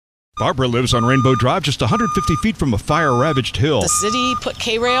Barbara lives on Rainbow Drive, just 150 feet from a fire-ravaged hill. The city put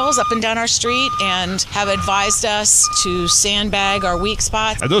K-rails up and down our street and have advised us to sandbag our weak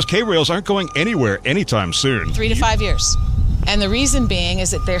spots. And those K-rails aren't going anywhere anytime soon. 3 to 5 years. And the reason being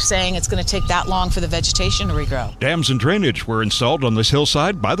is that they're saying it's going to take that long for the vegetation to regrow. Dams and drainage were installed on this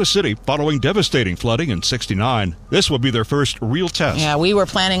hillside by the city following devastating flooding in '69. This will be their first real test. Yeah, we were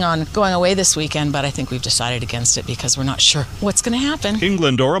planning on going away this weekend, but I think we've decided against it because we're not sure what's going to happen. In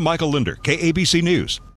Glendora, Michael Linder, KABC News.